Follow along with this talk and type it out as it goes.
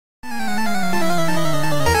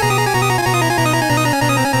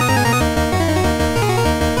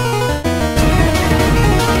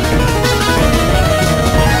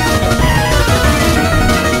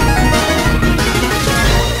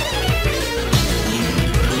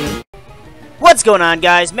What's going on,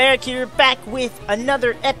 guys? MariK here, back with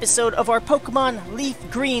another episode of our Pokemon Leaf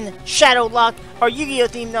Green Shadowlocke, our Yu-Gi-Oh!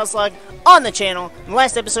 Themed Nuzlocke on the channel. In the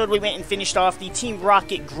last episode, we went and finished off the Team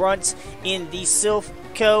Rocket Grunts in the Silph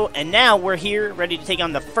and now we're here, ready to take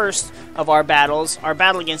on the first of our battles. Our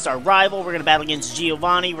battle against our rival. We're going to battle against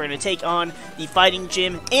Giovanni. We're going to take on the Fighting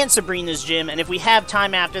Gym and Sabrina's Gym, and if we have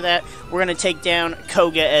time after that, we're going to take down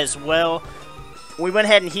Koga as well. We went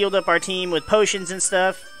ahead and healed up our team with potions and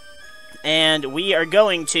stuff. And we are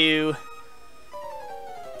going to...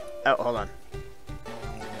 Oh, hold on.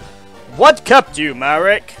 What kept you,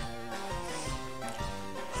 MariK?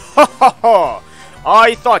 Ha ha ha!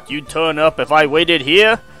 I thought you'd turn up if I waited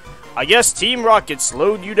here. I guess Team Rocket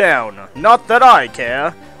slowed you down. Not that I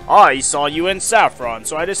care. I saw you in Saffron,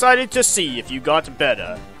 so I decided to see if you got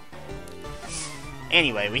better.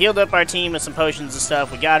 Anyway, we healed up our team with some potions and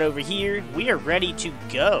stuff. We got over here. We are ready to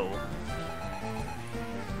go.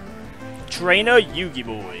 Trainer Yugi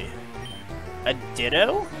Boy. A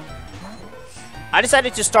Ditto? I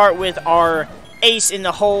decided to start with our ace in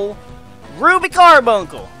the hole, Ruby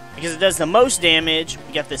Carbuncle, because it does the most damage.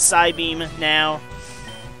 We got the Psybeam now.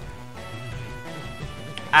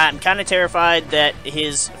 I'm kind of terrified that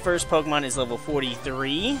his first Pokemon is level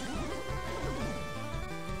 43.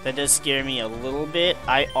 That does scare me a little bit.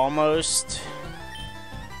 We're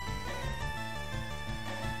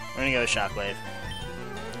gonna go Shockwave.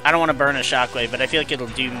 I don't want to burn a Shockwave, but I feel like it'll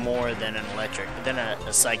do more than an Electric, but then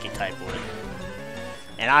a Psychic type would.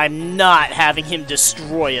 And I'm not having him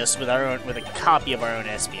destroy us with a copy of our own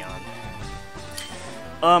Espeon.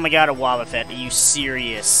 Oh my god, a Wobbuffet. Are you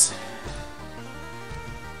serious?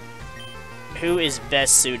 Who is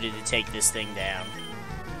best suited to take this thing down?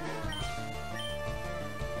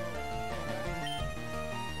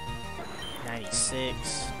 .96,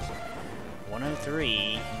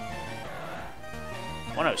 103.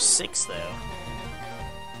 106, though.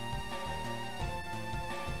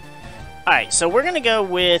 Alright, so we're gonna go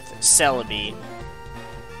with Celebi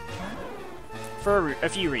for a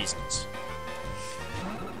few reasons.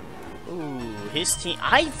 Ooh, his team...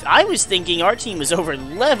 I was thinking our team was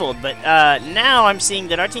over-leveled, but now I'm seeing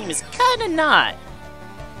that our team is kinda not.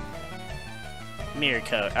 Mirror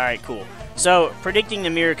Coat. Alright, cool. So, predicting the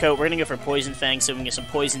Mirror Coat, we're gonna go for Poison Fang so we can get some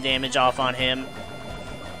poison damage off on him.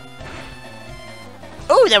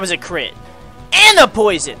 Oh, that was a crit. And a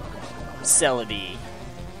poison! Celebi.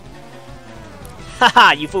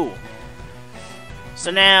 Haha, you fool.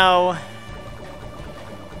 So now...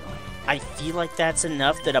 I feel like that's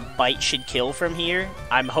enough that a Bite should kill from here.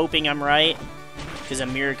 I'm hoping I'm right. Because a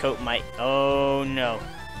Mirror Coat might... Oh, no.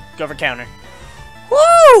 Go for counter.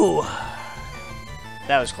 Woo!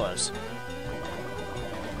 That was close.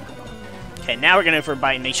 Okay, now we're going to go for a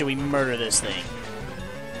Bite and make sure we murder this thing.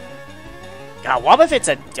 God, Wobbuffet's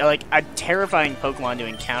a terrifying Pokemon to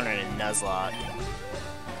encounter in a Nuzlocke.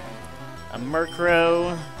 A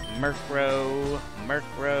Murkrow.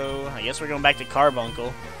 I guess we're going back to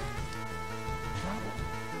Carbuncle.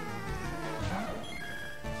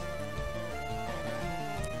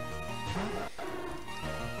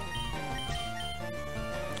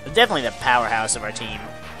 Definitely the powerhouse of our team.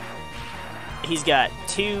 He's got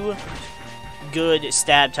 2 good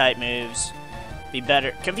stab-type moves. Be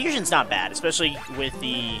better. Confusion's not bad, especially with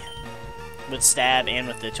Stab and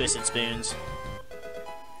with the Twisted Spoons.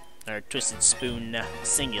 Or Twisted Spoon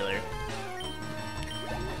singular.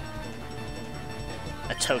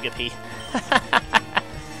 A Togepi.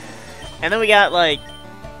 And then we got, like,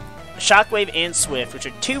 Shockwave and Swift, which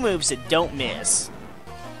are 2 moves that don't miss.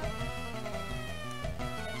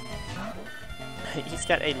 He's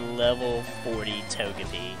got a level 40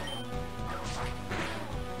 Togepi.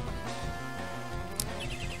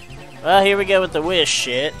 Well, here we go with the wish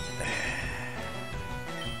shit.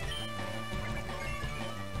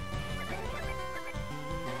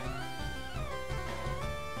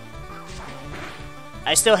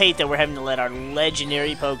 I still hate that we're having to let our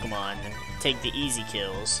legendary Pokemon take the easy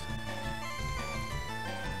kills.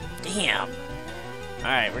 Damn.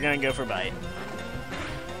 Alright, we're gonna go for Bite.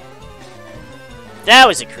 That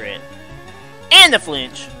was a crit. And the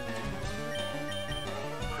flinch.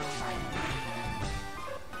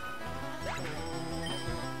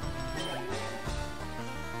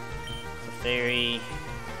 Fairy.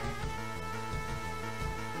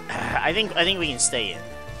 I think we can stay in.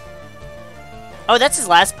 Oh, that's his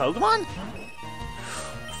last Pokemon?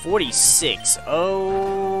 46.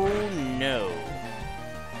 Oh no.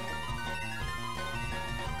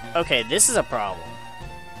 Okay, this is a problem.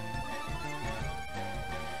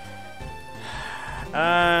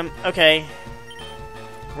 Okay.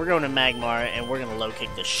 We're going to Magmar, and we're going to low-kick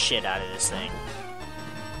the shit out of this thing.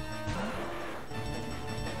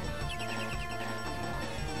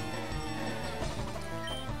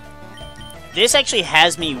 This actually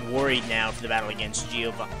has me worried now for the battle against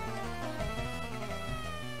Giovanni.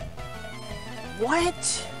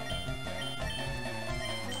 What?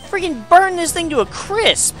 Freaking burn this thing to a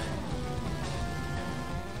crisp!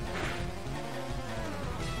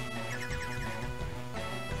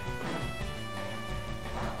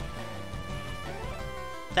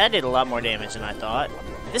 That did a lot more damage than I thought.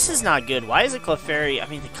 This is not good. Why is it Clefairy? I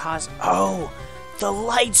mean, the cost. Oh! The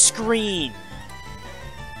light screen!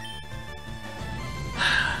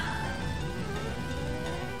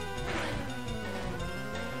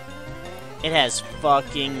 It has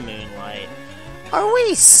fucking moonlight. Are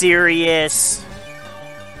we serious?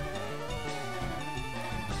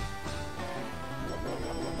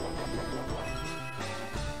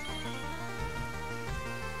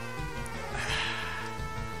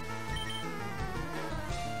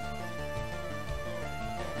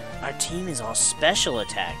 Our team is all special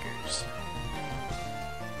attackers.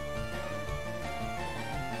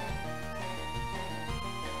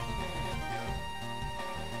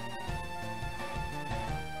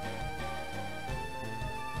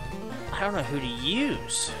 I don't know who to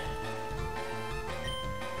use.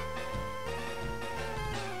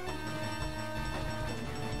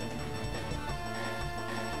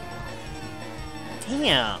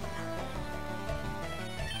 Damn.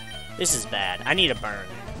 This is bad. I need a burn.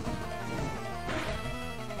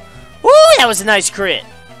 Woo! That was a nice crit.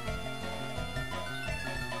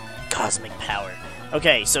 Cosmic power.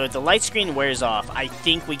 Okay, so if the light screen wears off, I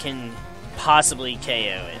think we can possibly KO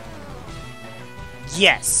it.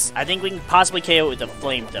 Yes! I think we can possibly KO it with a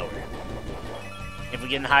flamethrower. If we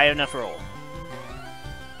get a high enough roll.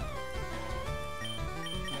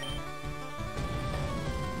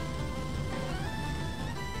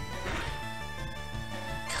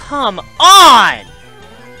 Come on!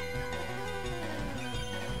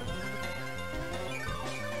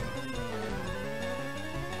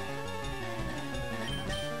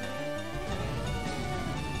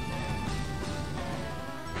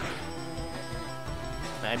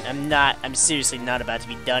 I'm seriously not about to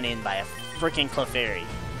be done in by a freaking Clefairy.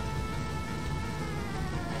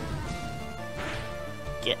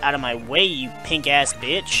 Get out of my way, you pink-ass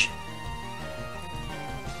bitch.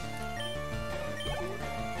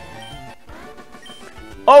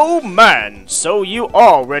 Oh man, so you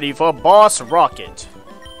are ready for Boss Rocket.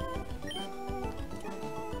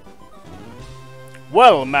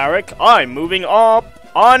 Well, MariK, I'm moving on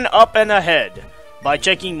up and ahead. By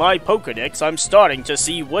checking my Pokedex, I'm starting to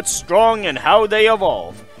see what's strong and how they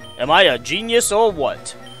evolve. Am I a genius or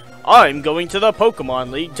what? I'm going to the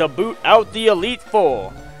Pokemon League to boot out the Elite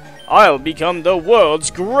Four. I'll become the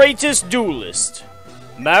world's greatest duelist.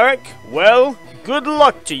 MariK, well, good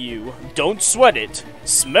luck to you. Don't sweat it.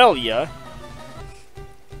 Smell ya.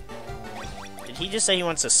 Did he just say he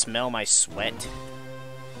wants to smell my sweat?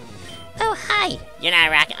 Oh, hi. You're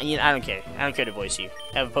not rocking. I don't care. I don't care to voice you.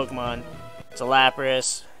 I have a Pokemon. It's a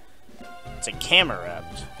Lapras. It's a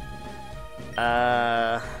Camerupt.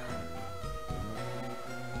 I'm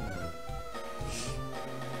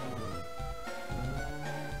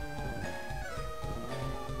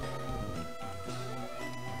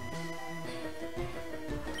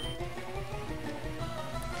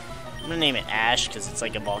gonna name it Ash because it's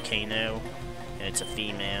like a volcano and it's a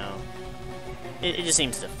female. It just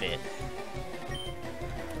seems to fit.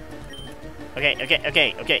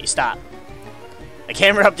 Okay, stop. A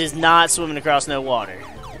Camerupt is not swimming across no water.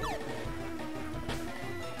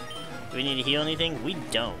 Do we need to heal anything? We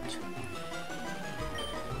don't.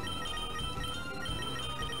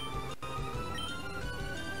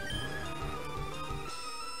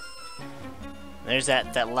 There's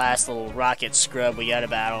that last little rocket scrub we gotta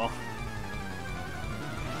battle.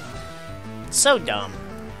 So dumb.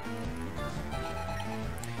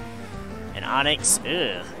 And Onyx,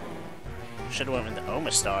 ugh. Should've went with the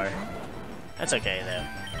Omastar. That's okay, though.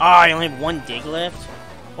 Oh, I only have one dig left?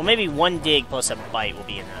 Well, maybe one dig plus a bite will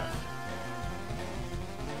be enough.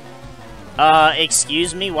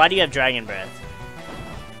 Excuse me? Why do you have Dragon Breath?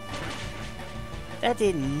 That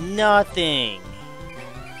did nothing.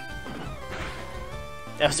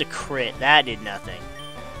 That was a crit. That did nothing.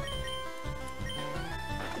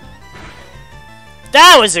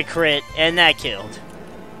 That was a crit, and that killed.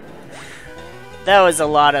 That was a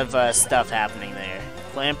lot of stuff happening there.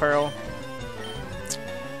 Clamperl.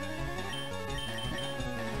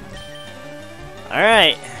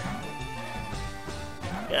 Alright.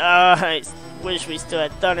 I wish we still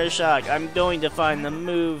had Thundershock. I'm going to find the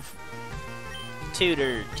move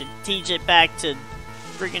tutor to teach it back to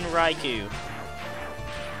freaking Raikou.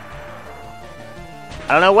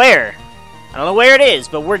 I don't know where. I don't know where it is,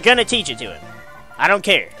 but we're gonna teach it to him. I don't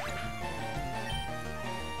care.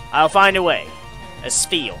 I'll find a way. A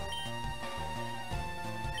spiel.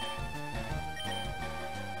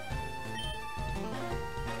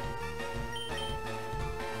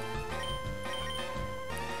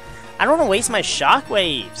 I don't want to waste my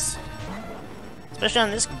shockwaves. Especially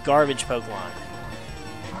on this garbage Pokemon.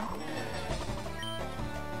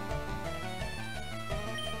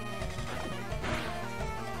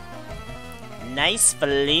 Nice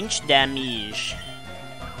flinch damage.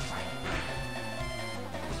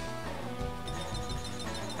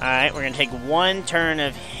 Alright, we're gonna take 1 turn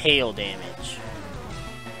of hail damage.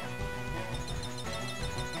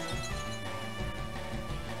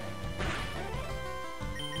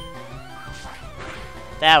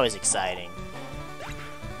 That was exciting.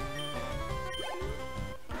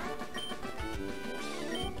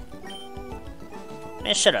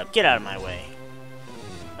 Man, shut up. Get out of my way.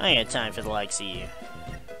 I ain't got time for the likes of you.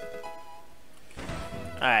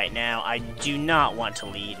 Alright, now, I do not want to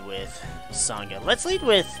lead with Sangha. Let's lead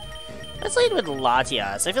with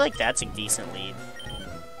Latias. I feel like that's a decent lead.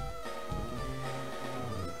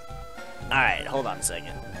 Alright, hold on a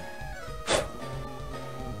second.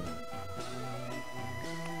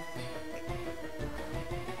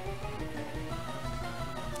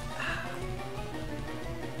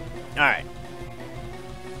 Alright.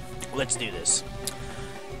 Let's do this.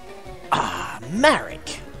 Ah,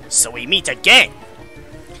 MariK. So we meet again!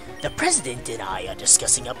 The President and I are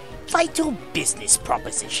discussing a vital business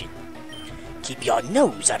proposition. Keep your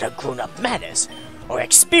nose out of grown-up matters, or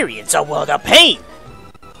experience a world of pain!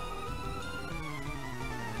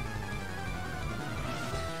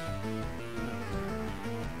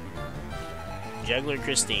 Juggler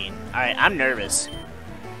Christine. Alright, I'm nervous.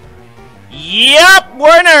 Yep,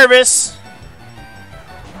 we're nervous!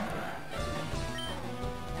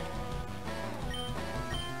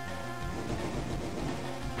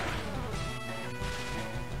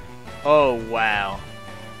 Oh, wow.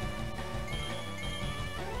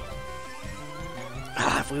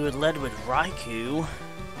 Ah, if we would led with Raikou.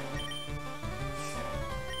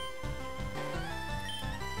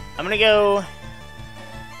 I'm gonna go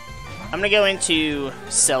into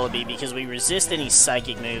Celebi because we resist any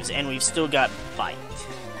psychic moves and we've still got Bite.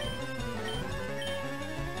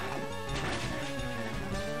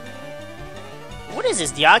 What is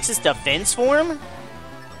this, Deoxys defense form?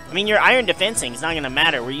 I mean, your Iron Defensing is not going to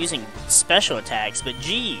matter. We're using special attacks, but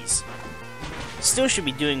geez. Still should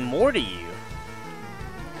be doing more to you.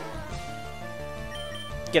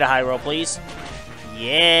 Get a high roll, please.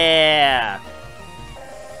 Yeah!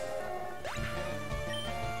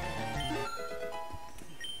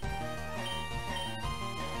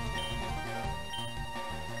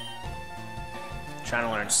 Trying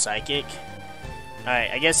to learn Psychic.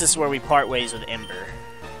 Alright, I guess this is where we part ways with Ember.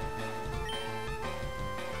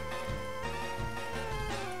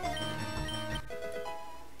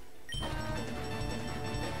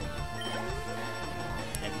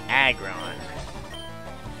 Aggron.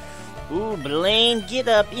 Ooh, Blaine, get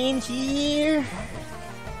up in here.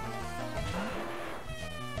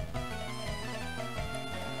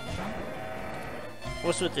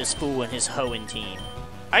 What's with this fool and his hoeing team?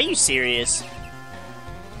 Are you serious?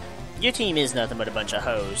 Your team is nothing but a bunch of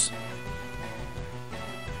hoes.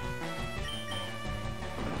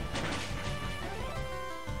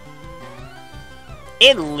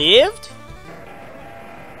 It lived?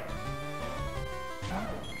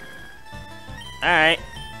 Alright.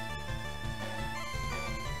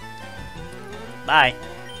 Bye.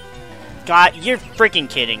 God, you're freaking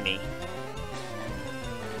kidding me.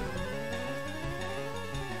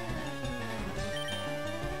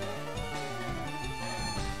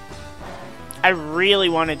 I really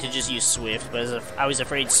wanted to just use Swift, but I was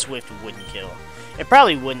afraid Swift wouldn't kill. It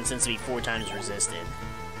probably wouldn't since it'd be 4 times resisted.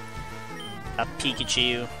 A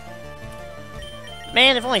Pikachu.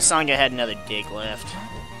 Man, if only Sangha had another dig left.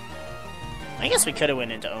 I guess we could have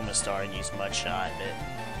went into Omastar and used Mud Shot, but...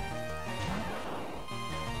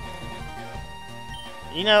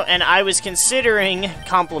 You know, and I was considering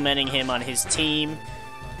complimenting him on his team.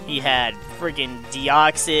 He had friggin'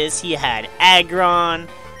 Deoxys, he had Aggron,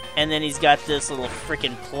 and then he's got this little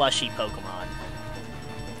frickin' plushy Pokemon.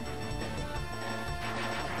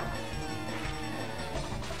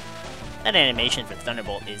 That animation for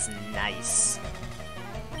Thunderbolt is nice.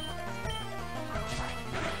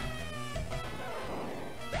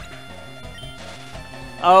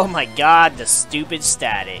 Oh my god, the stupid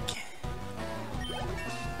static.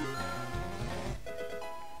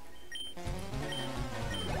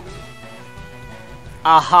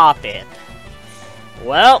 A Hoppip.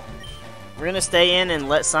 Well, we're gonna stay in and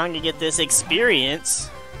let Sangha get this experience.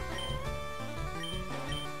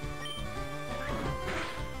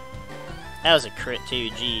 That was a crit too,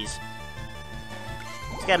 jeez.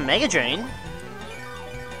 He's got Mega Drain.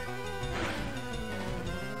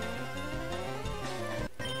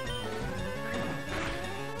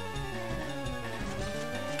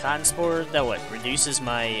 Cotton Spore, that what? Reduces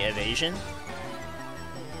my evasion?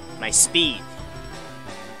 My speed.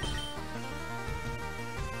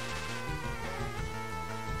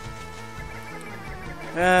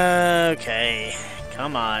 Okay,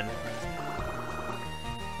 come on.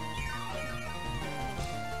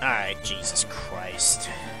 Alright, Jesus Christ.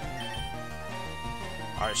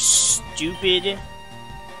 Our stupid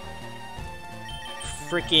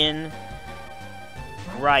frickin'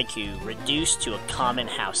 Raikou reduced to a common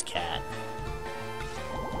house cat.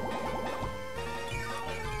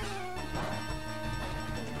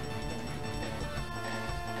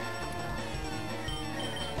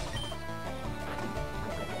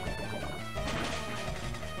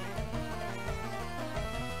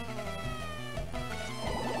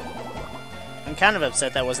 I'm kind of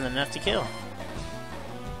upset that wasn't enough to kill.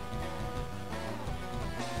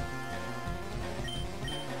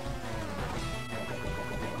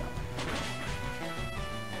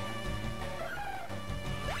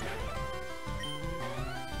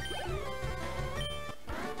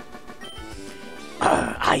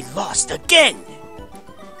 I lost again!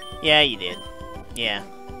 Yeah, you did. Yeah.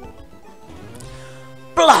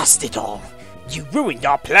 Blast it all! You ruined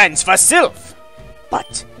our plans for Sylph!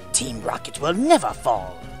 But Team Rocket will never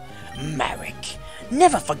fall. MariK,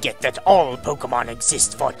 never forget that all Pokemon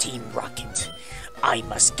exist for Team Rocket. I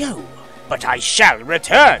must go, but I shall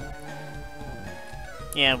return!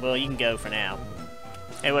 Yeah, well, you can go for now.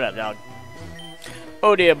 Hey, what up, dog?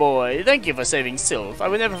 Oh dear boy, thank you for saving Sylph. I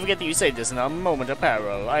will never forget that you saved us in a moment of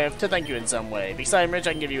peril. I have to thank you in some way. Because I'm rich,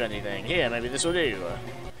 I can give you anything. Here, maybe this will do.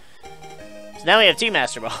 So now we have 2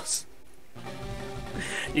 Master Balls.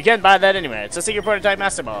 You can't buy that anywhere. It's a secret prototype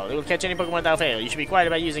Master Ball. It will catch any Pokemon without fail. You should be quiet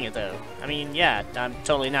about using it, though. I mean, yeah, I'm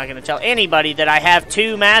totally not going to tell anybody that I have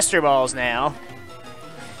 2 Master Balls now.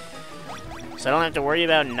 So I don't have to worry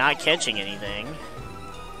about not catching anything.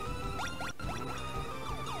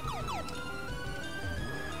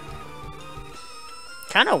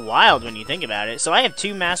 Kind of wild when you think about it. So I have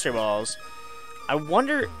 2 Master Balls. I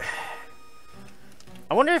wonder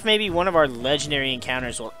if maybe one of our legendary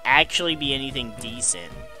encounters will actually be anything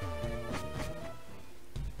decent.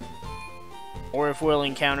 Or if we'll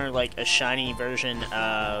encounter like a shiny version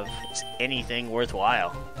of anything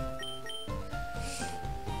worthwhile.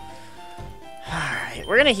 Alright,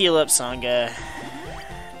 we're gonna heal up Sangha.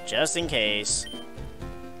 Just in case.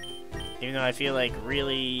 Even though I feel like,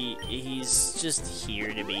 really, he's just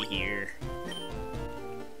here to be here.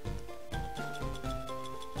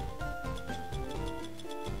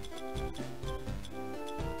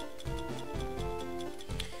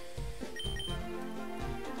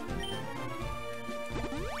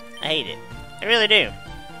 I hate it. I really do.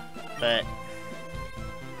 But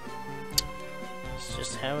it's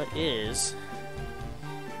just how it is.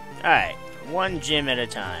 Alright, 1 gym at a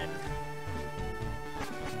time.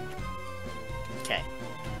 Okay.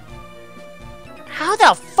 How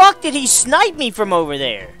the fuck did he snipe me from over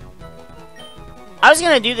there? I was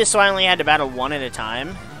gonna do this so I only had to battle 1 at a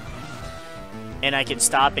time. And I could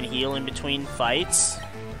stop and heal in between fights.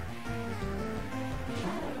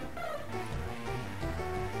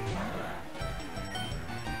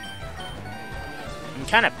 I'm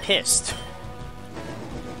kinda pissed.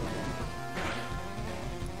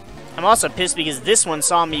 I'm also pissed because this one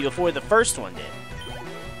saw me before the first one did.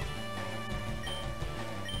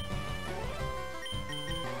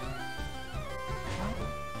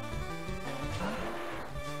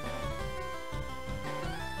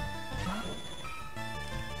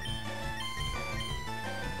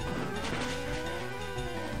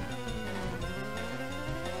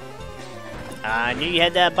 I knew you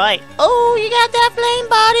had that bite. Oh, you got that flame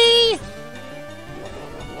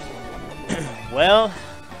body! Well,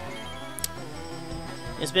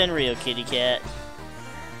 it's been real, kitty cat.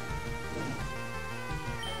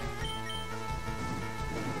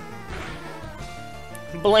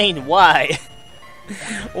 Blaine, why?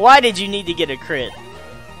 Why did you need to get a crit?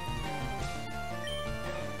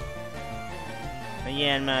 But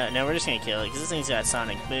yeah, no, we're just gonna kill it, because this thing's got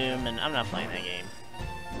Sonic Boom, and I'm not playing that game.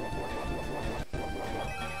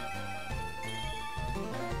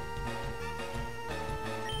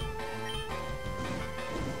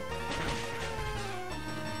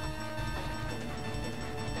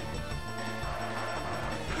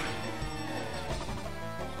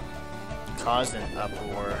 Caused an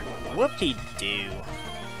uproar. Whoop-de-doo.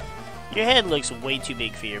 Your head looks way too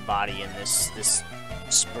big for your body in this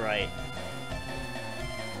sprite.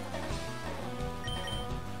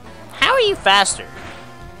 you faster?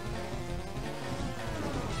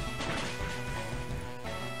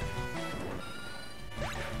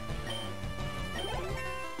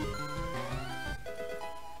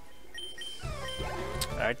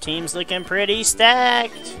 Our team's looking pretty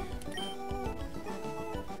stacked.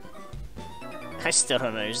 I still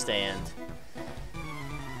don't understand.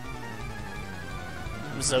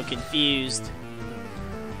 I'm so confused.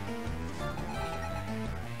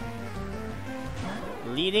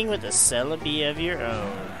 Leading with a celebi of your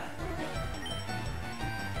own.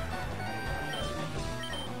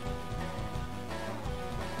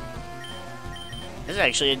 This is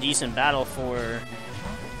actually a decent battle for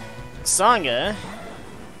Sangha.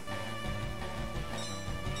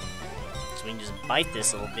 So we can just bite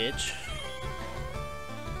this little bitch.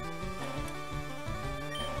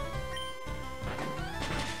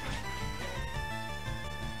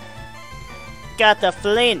 Got the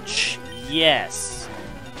flinch. Yes.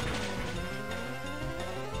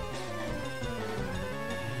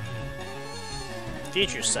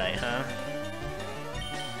 Future sight, huh?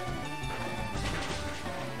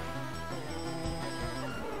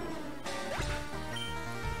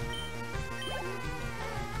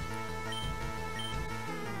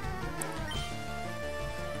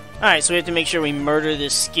 Alright, so we have to make sure we murder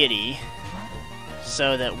this skitty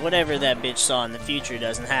so that whatever that bitch saw in the future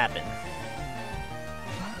doesn't happen.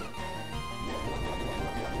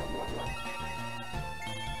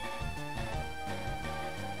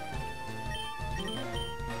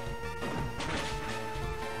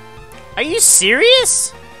 Are you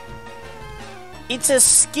serious? It's a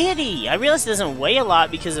skitty. I realize it doesn't weigh a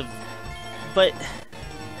lot because of... But...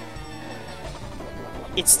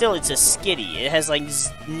 it's a skitty. It has, like,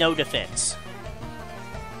 no defense.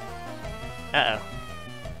 Uh-oh.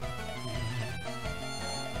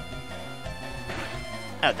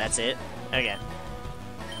 Oh, that's it? Okay.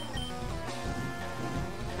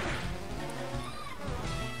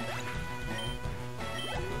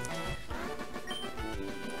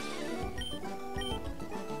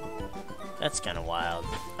 That's kind of wild.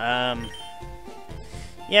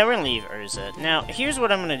 Yeah, we're gonna leave Urza. Now, here's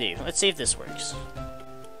what I'm gonna do. Let's see if this works.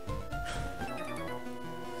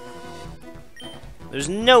 There's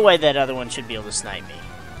no way that other one should be able to snipe me.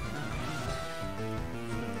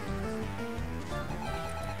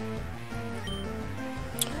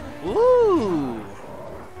 Ooh!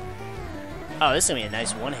 Oh, this is gonna be a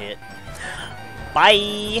nice one hit.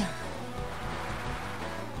 Bye!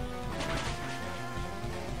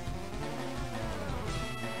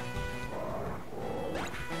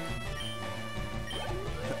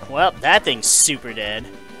 Well, that thing's super dead.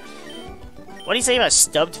 What do you say about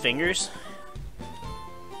stubbed fingers?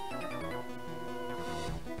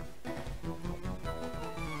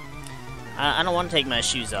 I don't want to take my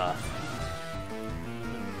shoes off.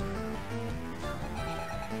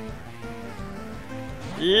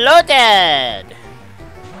 Loaded! I'm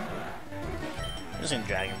just gonna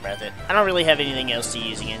Dragon Breath it. I don't really have anything else to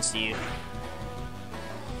use against you.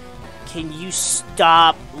 Can you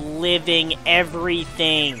stop living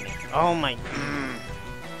everything? Oh my...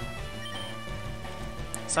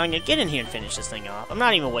 So I'm gonna get in here and finish this thing off. I'm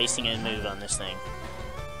not even wasting a move on this thing.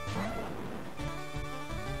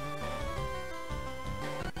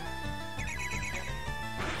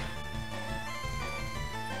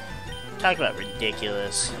 Talk about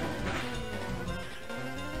ridiculous.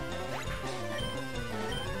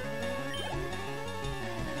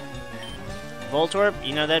 Voltorb,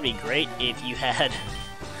 you know, that'd be great if you had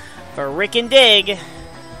frickin' dig.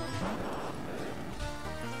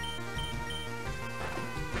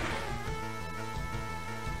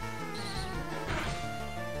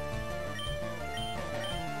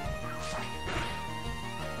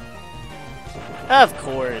 Of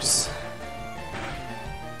course.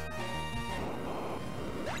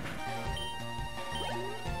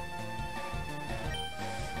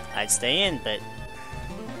 I'd stay in, but...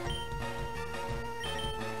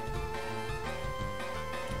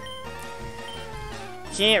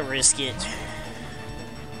 can't risk it.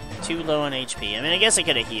 Too low on HP. I mean, I guess I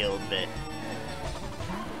could have healed, but...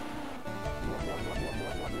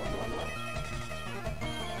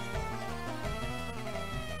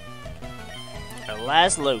 our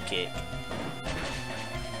last low kick.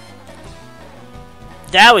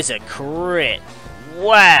 That was a crit.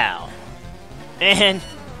 Wow. And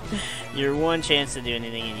your one chance to do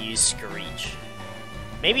anything and use Screech.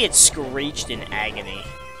 Maybe it's Screeched in agony.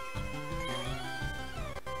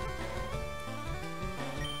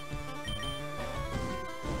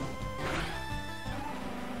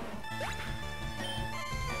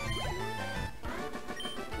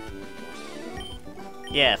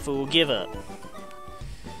 Yeah, fool, give up.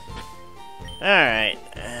 Alright.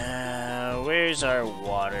 Where's our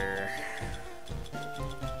water?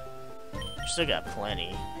 Still got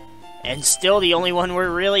plenty. And still the only one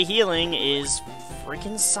we're really healing is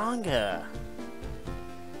freaking Sangha.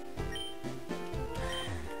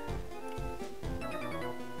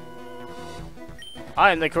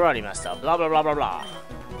 I am the karate master, blah blah blah blah blah.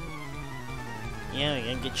 Yeah,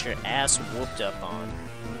 you're gonna get your ass whooped up on.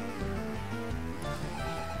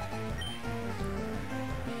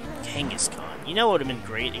 Kangaskhan. You know what would have been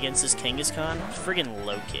great against this Kangaskhan? Friggin'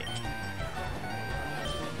 low kick.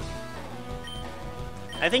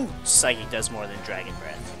 I think Psychic does more than Dragon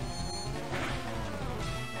Breath.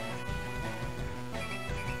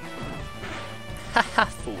 Haha,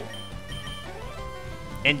 fool.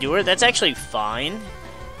 Endure? That's actually fine.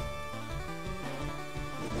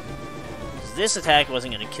 This attack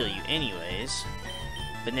wasn't going to kill you anyways.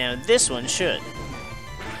 But now this one should.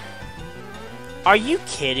 Are you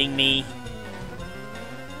kidding me?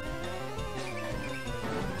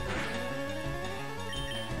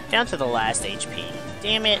 Down to the last HP.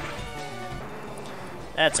 Damn it.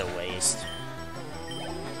 That's a waste.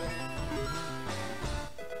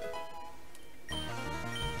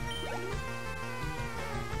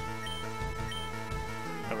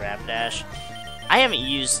 A Rapidash. I haven't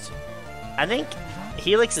used... I think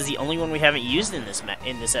Helix is the only one we haven't used in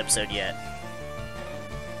this episode yet.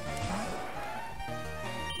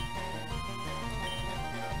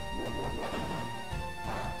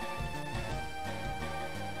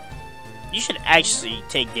 You should actually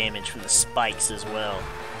take damage from the spikes as well.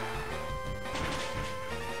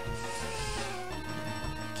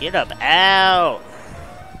 Get up, out!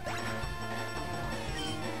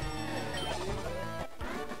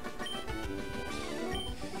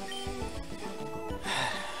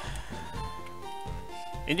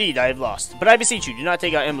 Indeed, I have lost. But I beseech you, do not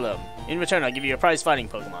take our emblem. In return, I'll give you a prize fighting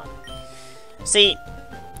Pokemon. See,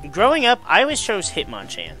 growing up, I always chose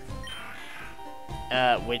Hitmonchan.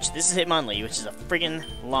 Which, this is Hitmonlee, which is a friggin'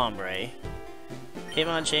 Lombre.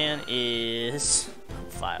 Hitmonchan is...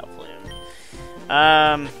 Vileplume.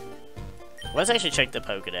 Let's actually check the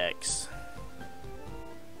Pokedex.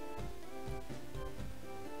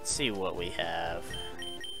 Let's see what we have.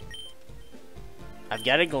 I've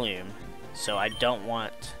got a Gloom, so I don't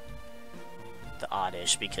want the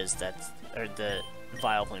Oddish because that's... or the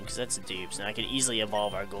Vileplume, because that's a dupes, and I could easily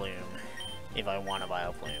evolve our Gloom if I want a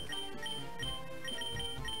Vileplume.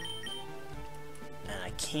 And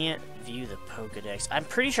I can't view the Pokedex. I'm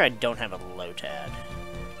pretty sure I don't have a Lotad.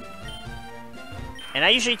 And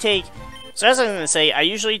I usually take... So as I was going to say, I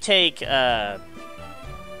usually take... Damn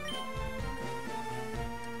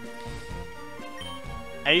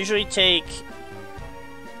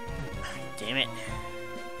it.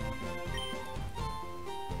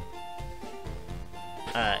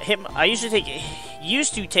 I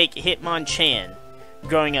used to take Hitmonchan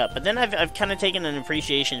growing up, but then I've kind of taken an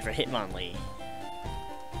appreciation for Hitmonlee.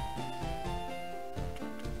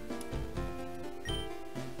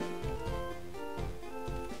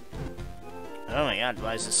 Oh my god,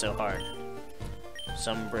 why is this so hard?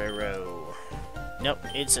 Sombrero. Nope,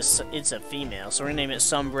 it's a female, so we're gonna name it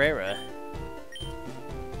Sombrera.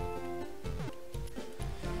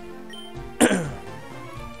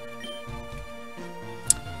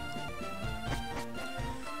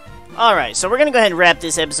 Alright, so we're gonna go ahead and wrap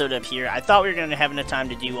this episode up here. I thought we were gonna have enough time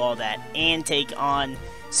to do all that and take on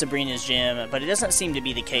Sabrina's gym, but it doesn't seem to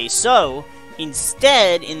be the case. So,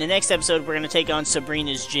 instead, in the next episode, we're going to take on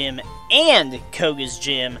Sabrina's gym and Koga's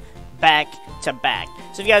gym back to back.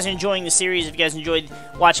 So if you guys are enjoying the series, if you guys enjoyed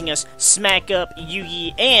watching us smack up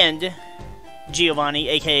Yugi and Giovanni,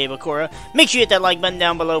 aka Bakura, make sure you hit that like button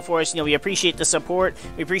down below for us. You know, we appreciate the support.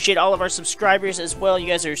 We appreciate all of our subscribers as well. You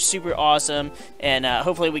guys are super awesome. And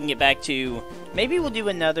hopefully we can get back to... Maybe we'll do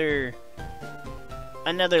another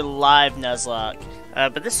live Nuzlocke.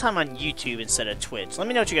 But this time on YouTube instead of Twitch. Let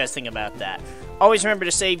me know what you guys think about that. Always remember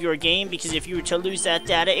to save your game, because if you were to lose that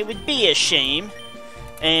data, it would be a shame.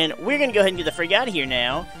 And we're going to go ahead and get the frig out of here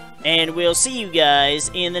now. And we'll see you guys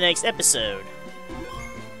in the next episode.